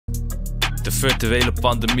De virtuele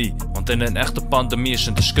pandemie, want in een echte pandemie is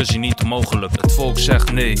een discussie niet mogelijk. Het volk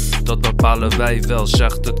zegt nee, dat bepalen wij wel,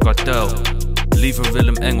 zegt het kartel. Liever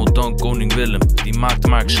Willem Engel dan koning Willem, die maakt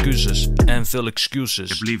maar excuses en veel excuses.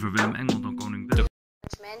 Ik heb liever Willem Engel dan koning Willem.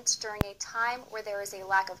 During a time where there is a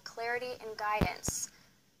lack of clarity and guidance.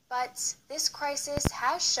 But this crisis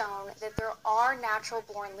has shown that there are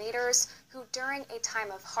natural-born leaders who, during a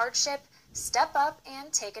time of hardship, step up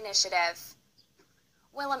and take initiative.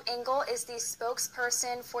 Willem Engel is the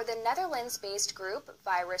spokesperson for the Netherlands-based group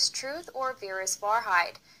Virus Truth or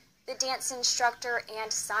Viruswaarheid. The dance instructor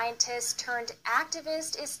and scientist turned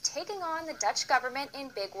activist is taking on the Dutch government in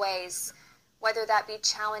big ways. Whether that be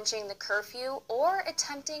challenging the curfew or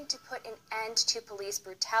attempting to put an end to police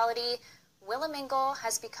brutality, Willem Engel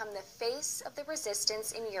has become the face of the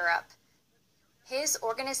resistance in Europe. His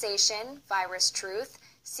organization, Virus Truth,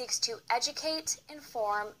 seeks to educate,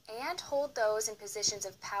 inform, and hold those in positions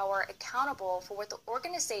of power accountable for what the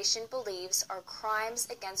organization believes are crimes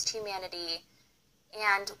against humanity.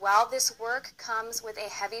 And while this work comes with a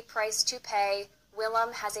heavy price to pay,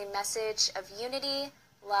 Willem has a message of unity,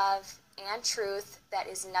 love, and truth that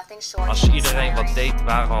is nothing short of Als iedereen wat deed,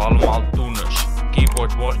 waren we allemaal doeners.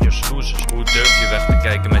 Keyboard warriors, losers. Hoe durf je weg te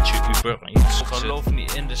kijken met je Uber Eats? Geloof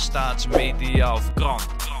niet in de staatsmedia of krant.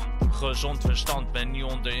 Gezond verstand, ben niet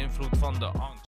onder invloed van de angst.